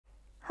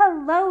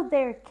Hello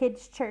there,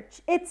 Kids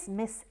Church. It's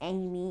Miss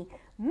Amy.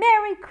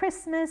 Merry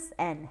Christmas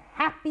and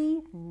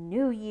Happy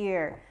New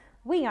Year.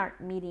 We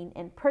aren't meeting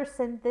in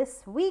person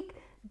this week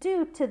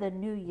due to the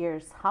New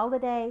Year's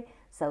holiday,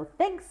 so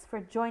thanks for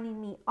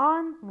joining me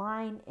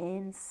online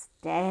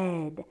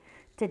instead.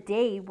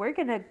 Today, we're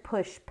going to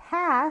push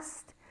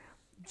past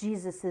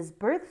Jesus'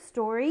 birth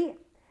story.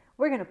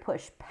 We're going to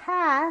push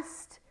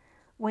past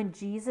when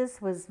Jesus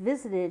was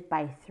visited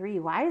by 3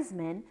 wise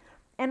men.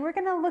 And we're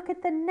going to look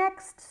at the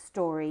next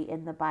story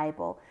in the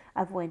Bible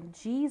of when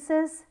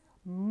Jesus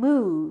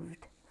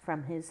moved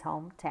from his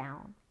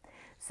hometown.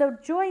 So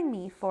join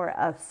me for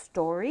a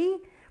story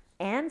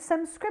and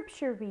some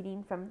scripture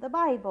reading from the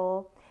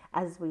Bible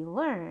as we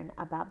learn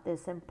about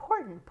this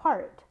important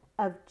part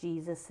of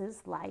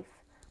Jesus'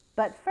 life.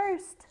 But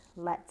first,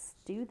 let's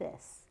do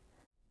this.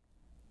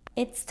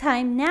 It's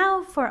time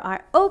now for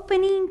our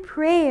opening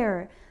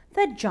prayer,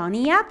 the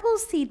Johnny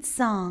Appleseed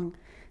song.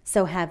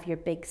 So have your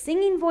big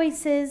singing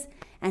voices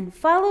and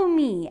follow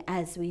me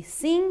as we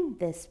sing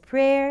this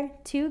prayer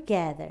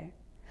together.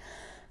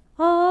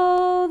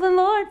 Oh, the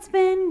Lord's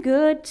been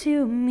good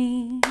to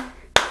me,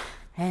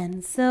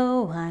 and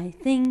so I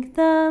thank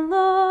the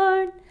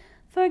Lord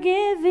for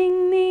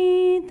giving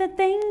me the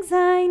things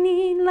I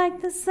need,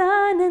 like the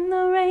sun and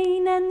the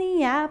rain and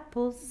the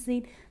apple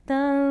seed.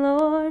 The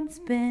Lord's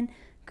been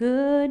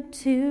good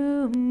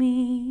to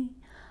me.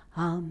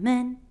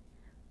 Amen.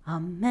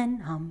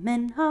 Amen,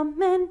 amen,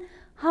 amen,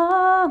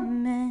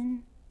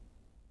 amen.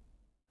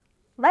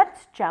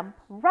 Let's jump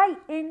right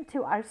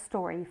into our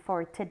story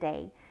for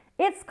today.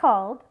 It's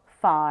called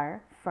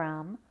Far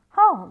From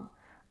Home,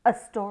 a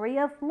story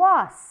of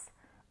loss,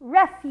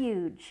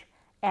 refuge,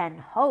 and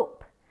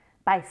hope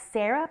by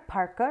Sarah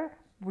Parker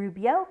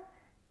Rubio,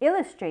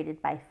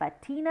 illustrated by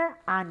Fatina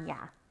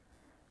Anya.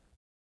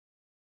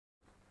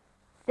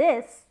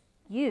 This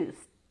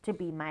used to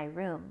be my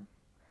room.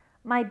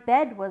 My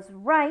bed was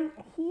right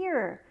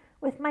here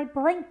with my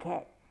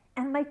blanket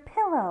and my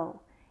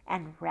pillow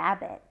and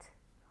Rabbit.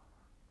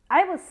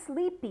 I was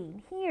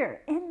sleeping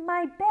here in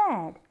my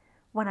bed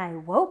when I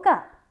woke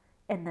up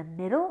in the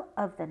middle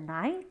of the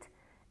night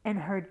and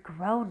heard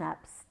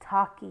grown-ups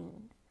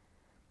talking.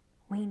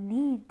 "We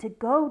need to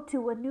go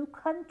to a new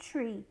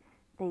country,"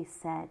 they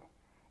said.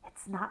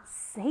 "It's not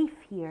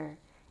safe here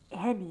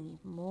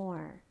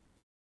anymore."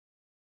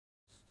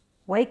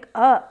 "Wake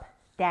up,"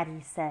 Daddy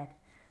said.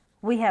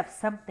 "We have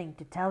something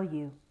to tell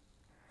you."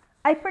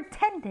 I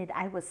pretended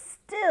I was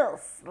still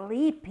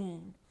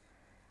sleeping.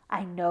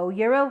 "I know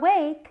you're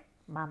awake,"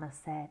 Mama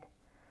said.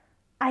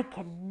 I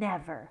can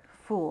never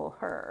fool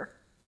her.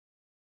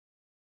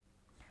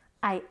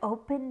 I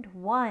opened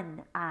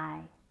one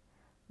eye.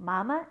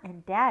 Mama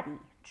and Daddy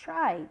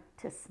tried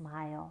to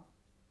smile.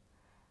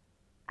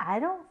 "I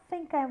don't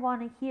think I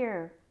want to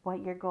hear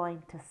what you're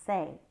going to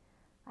say,"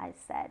 I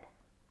said.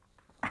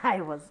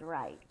 I was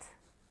right.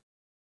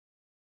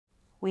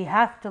 "We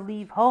have to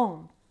leave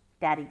home,"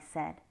 Daddy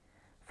said.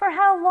 "For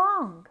how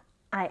long?"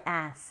 I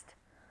asked.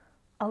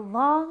 "A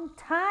long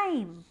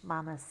time,"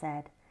 Mama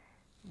said.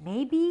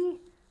 "Maybe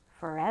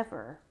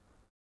forever."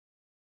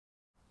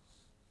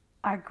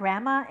 "Are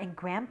Grandma and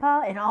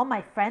Grandpa and all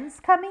my friends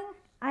coming?"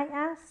 I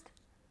asked.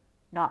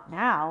 "Not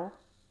now,"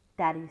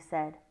 Daddy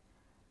said.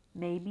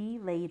 "Maybe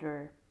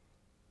later."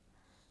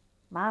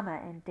 Mama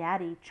and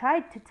Daddy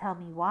tried to tell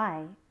me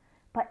why,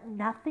 but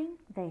nothing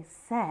they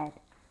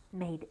said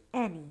made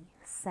any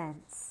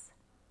sense.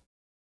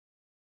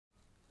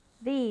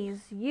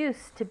 These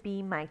used to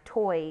be my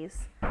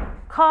toys,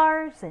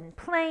 cars and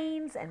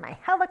planes and my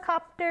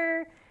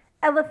helicopter,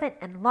 elephant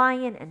and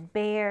lion and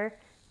bear,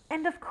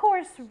 and of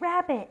course,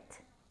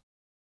 Rabbit.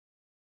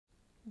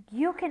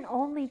 "You can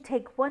only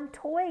take one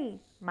toy,"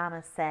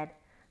 Mama said.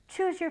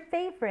 "Choose your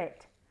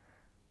favorite."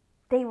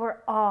 They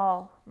were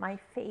all my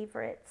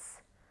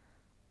favorites.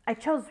 I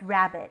chose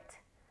Rabbit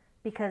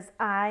because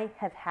I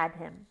have had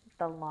him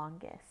the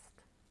longest.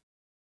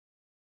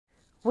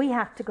 "We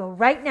have to go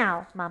right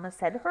now," Mama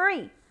said.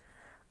 "Hurry."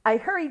 I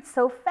hurried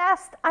so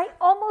fast I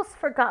almost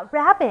forgot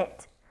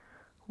Rabbit.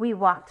 We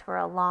walked for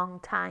a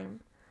long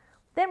time.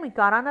 Then we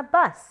got on a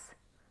bus.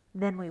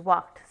 Then we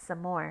walked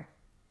some more.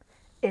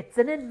 "It's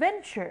an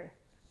adventure,"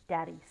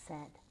 Daddy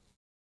said.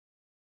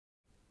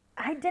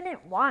 I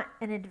didn't want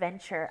an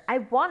adventure. I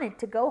wanted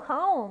to go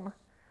home.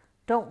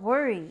 "Don't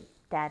worry,"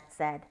 Dad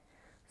said.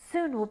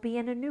 "Soon we'll be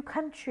in a new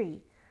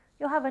country.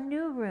 You'll have a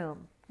new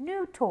room,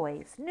 new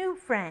toys, new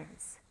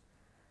friends."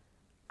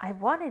 I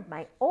wanted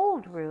my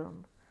old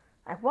room.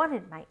 I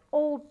wanted my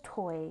old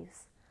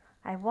toys.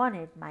 I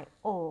wanted my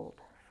old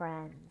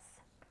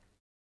friends.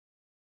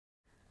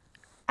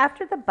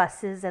 After the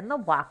buses and the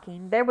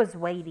walking, there was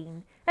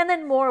waiting, and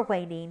then more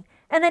waiting,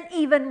 and then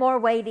even more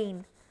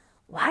waiting.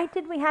 "Why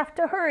did we have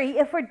to hurry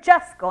if we're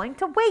just going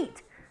to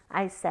wait?"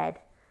 I said.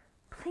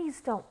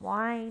 "Please don't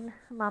whine,"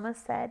 Mama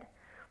said.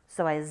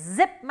 So I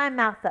zipped my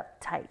mouth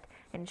up tight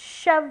and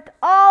shoved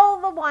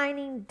all the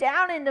whining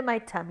down into my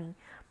tummy,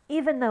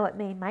 even though it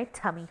made my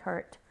tummy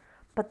hurt.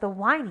 But the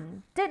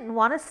whining didn't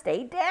want to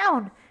stay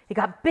down. It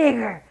got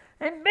bigger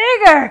and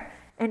bigger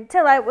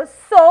until I was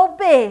so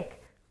big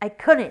I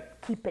couldn't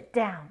keep it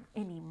down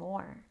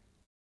anymore.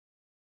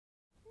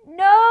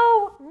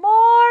 No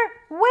more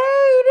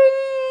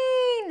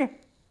waiting!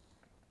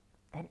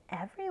 Then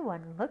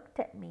everyone looked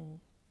at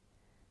me.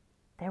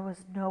 There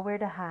was nowhere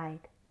to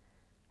hide,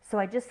 so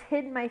I just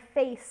hid my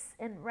face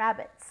in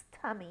Rabbit's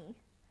tummy.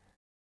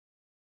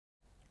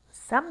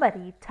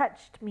 Somebody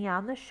touched me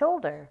on the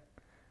shoulder.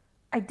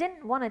 I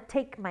didn't want to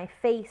take my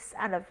face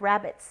out of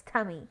Rabbit's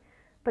tummy,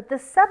 but the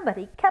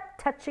somebody kept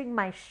touching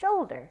my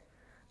shoulder,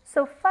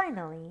 so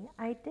finally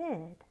I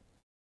did.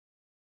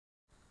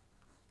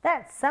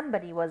 That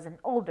somebody was an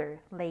older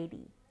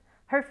lady.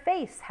 Her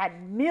face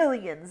had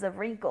millions of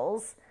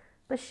wrinkles,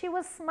 but she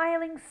was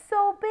smiling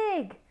so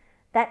big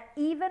that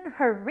even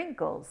her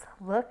wrinkles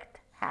looked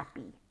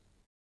happy.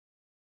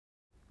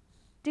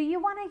 Do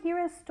you want to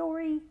hear a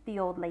story? The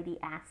old lady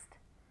asked.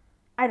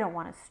 I don't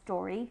want a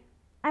story.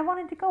 I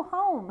wanted to go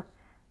home,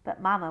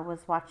 but Mama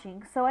was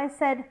watching, so I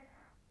said,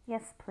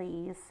 yes,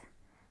 please.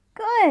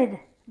 Good,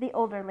 the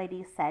older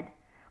lady said.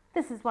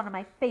 This is one of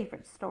my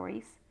favorite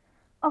stories.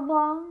 A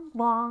long,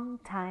 long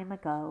time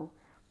ago,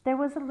 there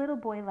was a little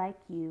boy like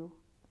you.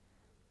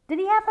 Did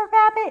he have a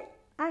rabbit?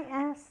 I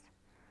asked.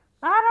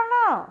 I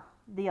don't know,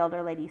 the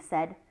older lady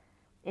said.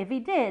 If he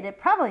did, it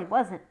probably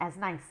wasn't as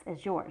nice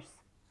as yours.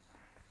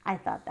 I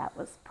thought that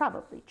was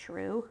probably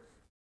true.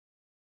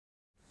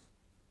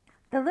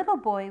 The little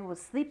boy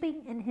was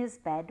sleeping in his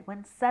bed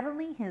when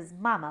suddenly his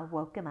mama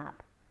woke him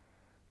up.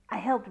 I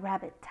held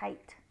Rabbit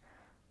tight.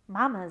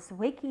 Mama's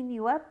waking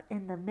you up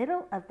in the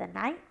middle of the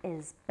night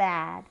is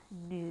bad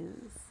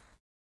news.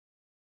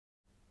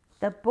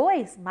 The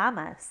boy's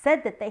mama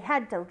said that they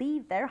had to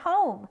leave their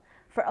home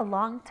for a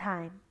long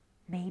time,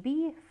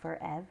 maybe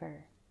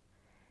forever.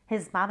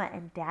 His mama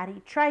and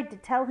daddy tried to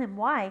tell him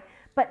why,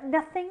 but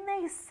nothing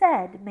they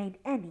said made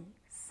any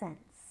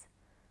sense.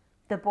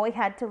 The boy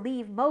had to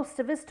leave most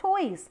of his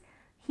toys.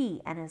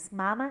 He and his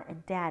mama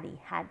and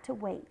daddy had to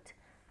wait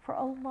for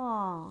a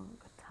long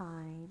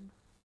time.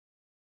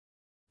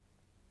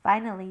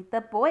 Finally,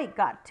 the boy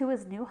got to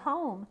his new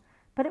home,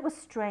 but it was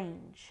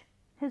strange.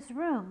 His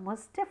room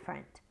was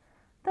different.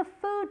 The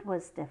food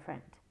was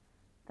different.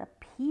 The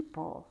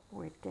people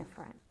were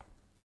different.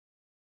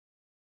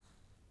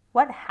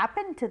 What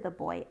happened to the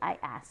boy? I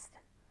asked.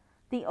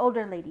 The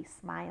older lady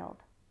smiled.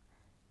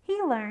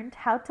 He learned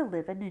how to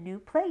live in a new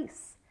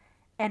place,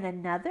 and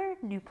another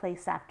new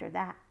place after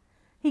that.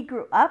 He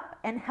grew up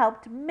and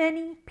helped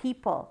many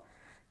people.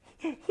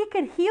 He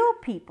could heal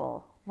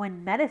people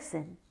when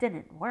medicine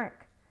didn't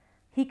work.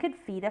 He could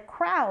feed a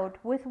crowd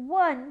with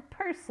one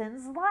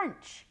person's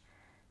lunch.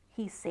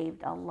 He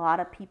saved a lot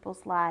of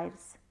people's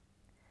lives.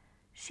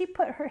 She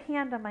put her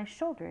hand on my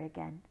shoulder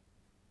again.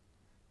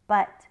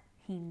 But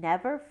he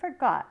never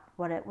forgot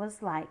what it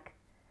was like,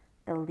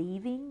 the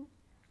leaving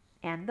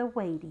and the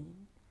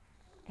waiting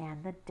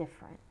and the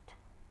different.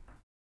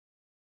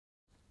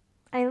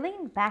 I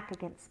leaned back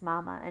against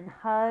Mama and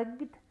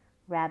hugged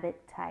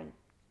Rabbit tight.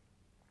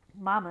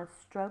 Mama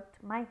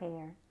stroked my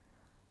hair.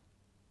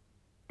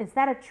 Is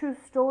that a true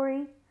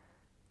story?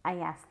 I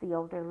asked the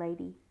older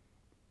lady.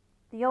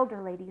 The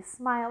older lady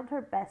smiled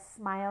her best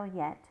smile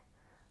yet.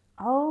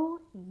 Oh,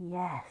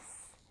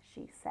 yes,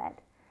 she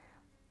said.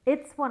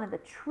 It's one of the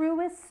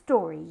truest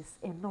stories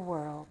in the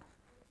world.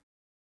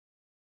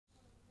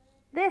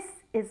 This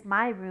is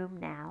my room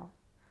now.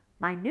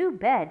 My new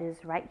bed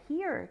is right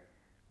here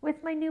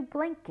with my new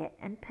blanket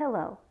and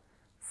pillow.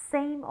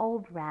 Same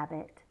old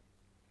Rabbit.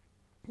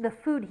 The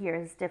food here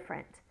is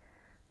different.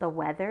 The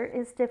weather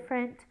is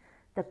different.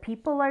 The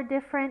people are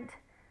different.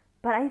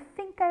 But I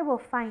think I will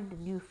find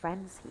new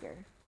friends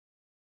here.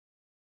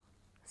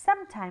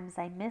 Sometimes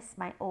I miss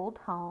my old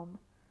home,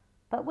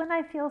 but when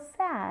I feel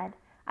sad,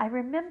 I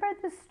remember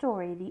the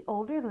story the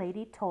older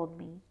lady told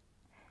me,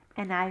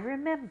 and I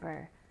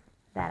remember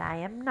that I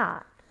am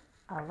not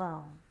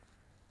alone.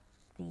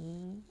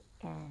 The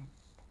end.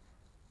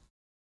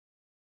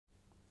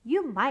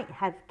 You might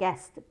have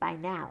guessed by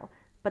now,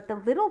 but the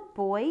little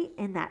boy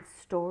in that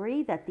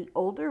story that the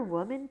older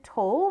woman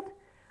told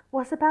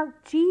was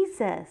about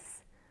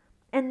Jesus.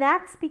 And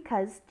that's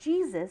because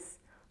Jesus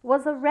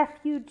was a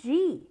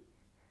refugee.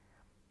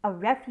 A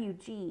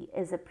refugee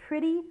is a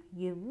pretty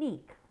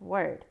unique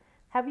word.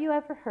 Have you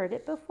ever heard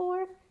it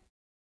before?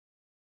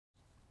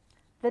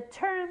 The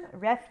term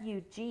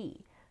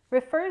refugee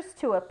refers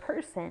to a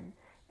person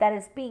that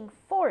is being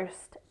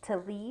forced to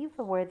leave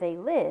where they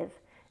live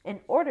in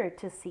order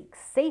to seek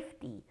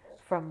safety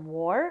from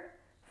war,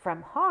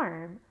 from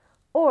harm,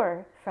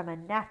 or from a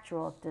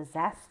natural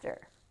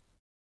disaster.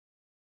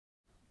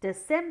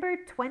 December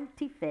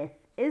 25th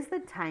is the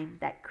time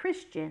that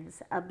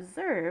Christians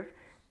observe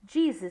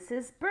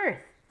Jesus'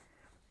 birth.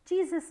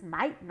 Jesus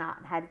might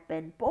not have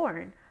been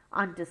born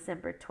on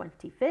December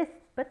 25th,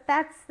 but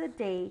that's the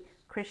day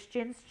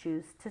Christians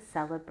choose to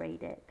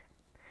celebrate it.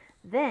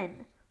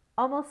 Then,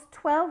 almost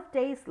 12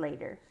 days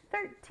later,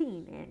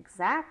 13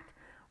 exact,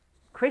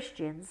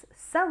 Christians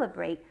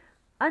celebrate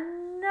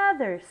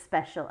another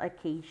special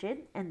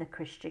occasion in the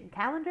Christian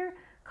calendar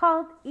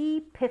called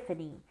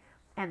Epiphany.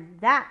 And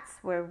that's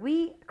where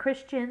we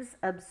Christians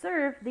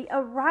observe the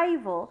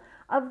arrival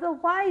of the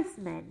wise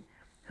men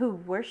who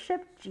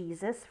worshiped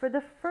Jesus for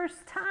the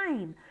first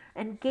time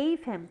and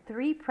gave him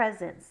 3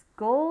 presents: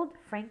 gold,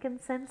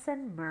 frankincense,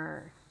 and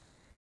myrrh.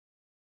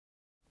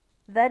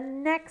 The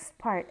next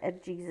part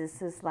of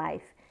Jesus'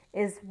 life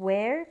is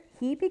where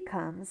he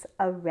becomes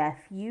a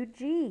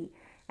refugee,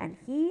 and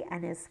he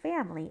and his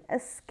family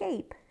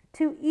escape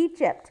to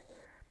Egypt.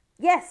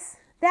 Yes,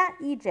 that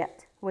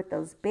Egypt with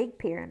those big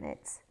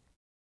pyramids.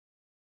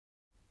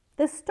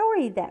 The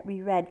story that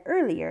we read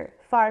earlier,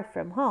 Far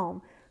From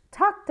Home,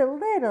 talked a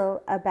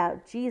little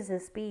about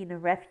Jesus being a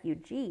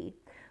refugee.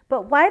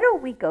 But why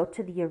don't we go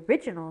to the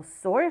original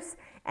source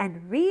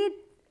and read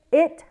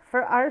it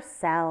for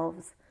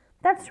ourselves?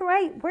 That's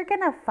right, we're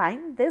going to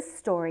find this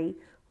story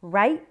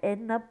right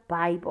in the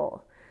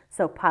Bible.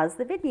 So pause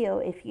the video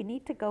if you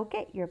need to go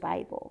get your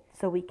Bible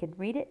so we can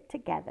read it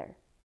together.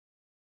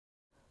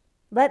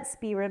 Let's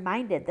be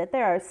reminded that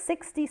there are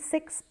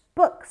 66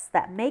 books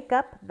that make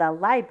up the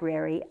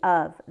library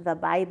of the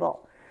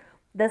Bible.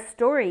 The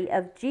story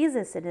of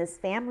Jesus and his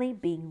family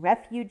being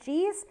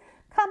refugees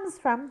comes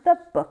from the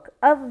book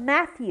of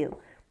Matthew,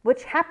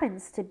 which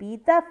happens to be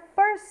the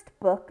first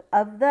book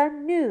of the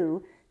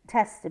New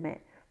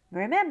Testament.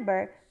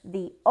 Remember,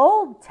 the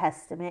Old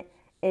Testament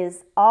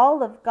is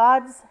all of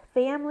God's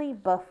family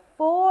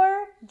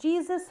before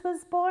Jesus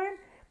was born,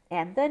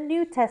 and the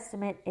New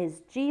Testament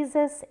is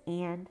Jesus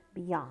and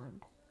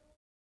beyond.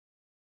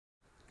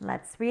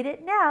 Let's read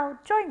it now.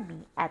 Join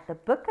me at the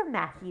book of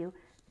Matthew,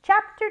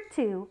 chapter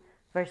 2,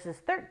 verses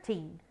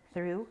 13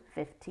 through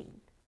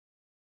 15.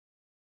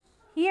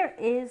 Here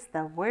is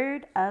the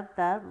word of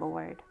the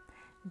Lord.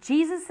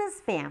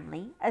 Jesus'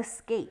 family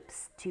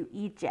escapes to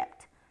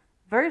Egypt.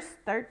 Verse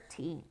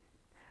 13.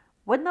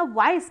 When the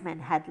wise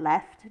men had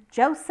left,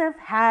 Joseph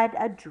had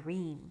a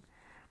dream.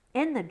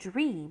 In the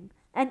dream,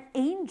 an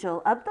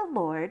angel of the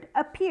Lord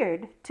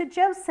appeared to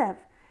Joseph.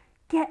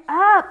 "Get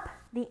up,"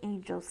 the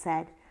angel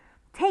said.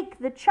 "Take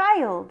the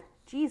child,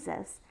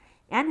 Jesus,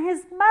 and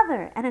his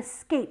mother and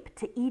escape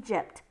to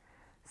Egypt.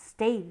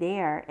 Stay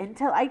there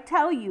until I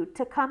tell you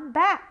to come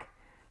back.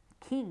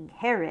 King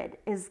Herod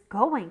is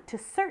going to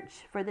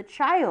search for the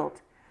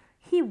child.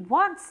 He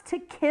wants to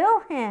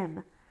kill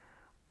him."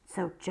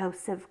 So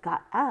Joseph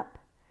got up.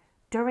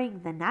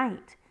 During the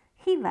night,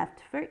 he left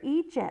for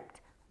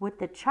Egypt with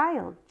the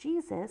child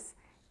Jesus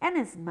and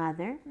his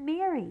mother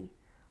Mary.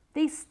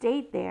 They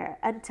stayed there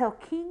until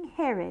King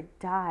Herod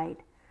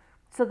died.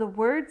 So the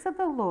words of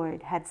the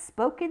Lord had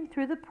spoken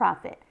through the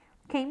prophet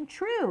came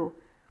true.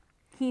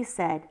 He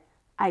said,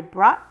 "I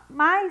brought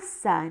my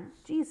son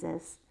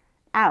Jesus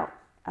out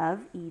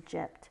of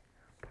Egypt."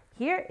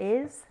 Here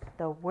is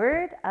the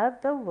word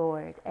of the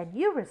Lord, and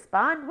you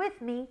respond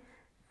with me,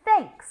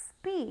 "Thanks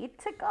be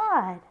to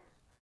God."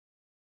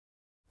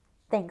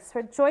 Thanks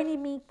for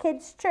joining me,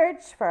 Kids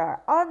Church, for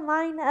our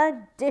online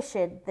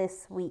edition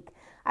this week.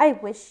 I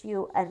wish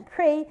you and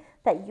pray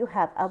that you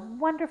have a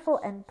wonderful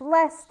and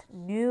blessed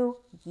new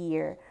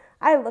year.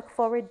 I look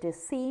forward to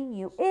seeing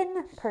you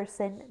in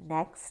person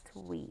next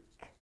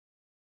week.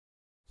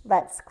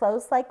 Let's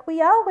close like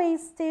we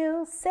always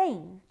do,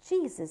 saying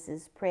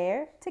Jesus'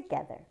 prayer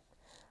together.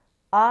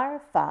 Our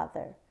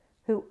Father,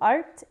 who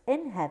art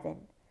in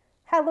heaven,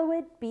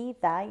 hallowed be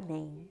thy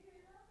name.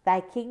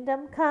 Thy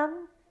kingdom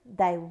come,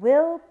 thy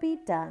will be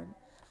done,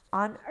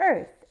 on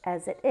earth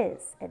as it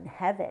is in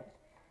heaven.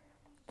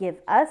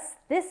 Give us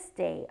this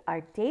day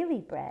our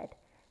daily bread,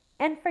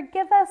 and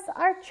forgive us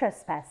our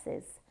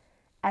trespasses,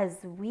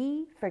 as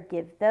we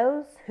forgive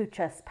those who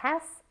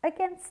trespass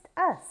against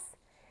us.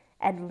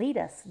 And lead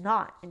us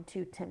not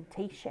into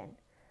temptation,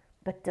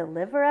 but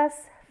deliver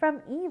us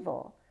from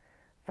evil.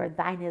 For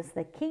thine is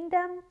the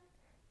kingdom,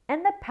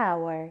 and the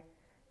power,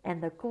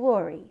 and the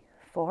glory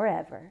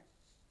forever.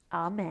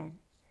 Amen.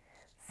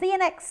 See you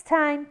next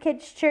time,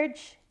 Kids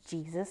Church.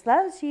 Jesus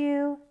loves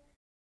you.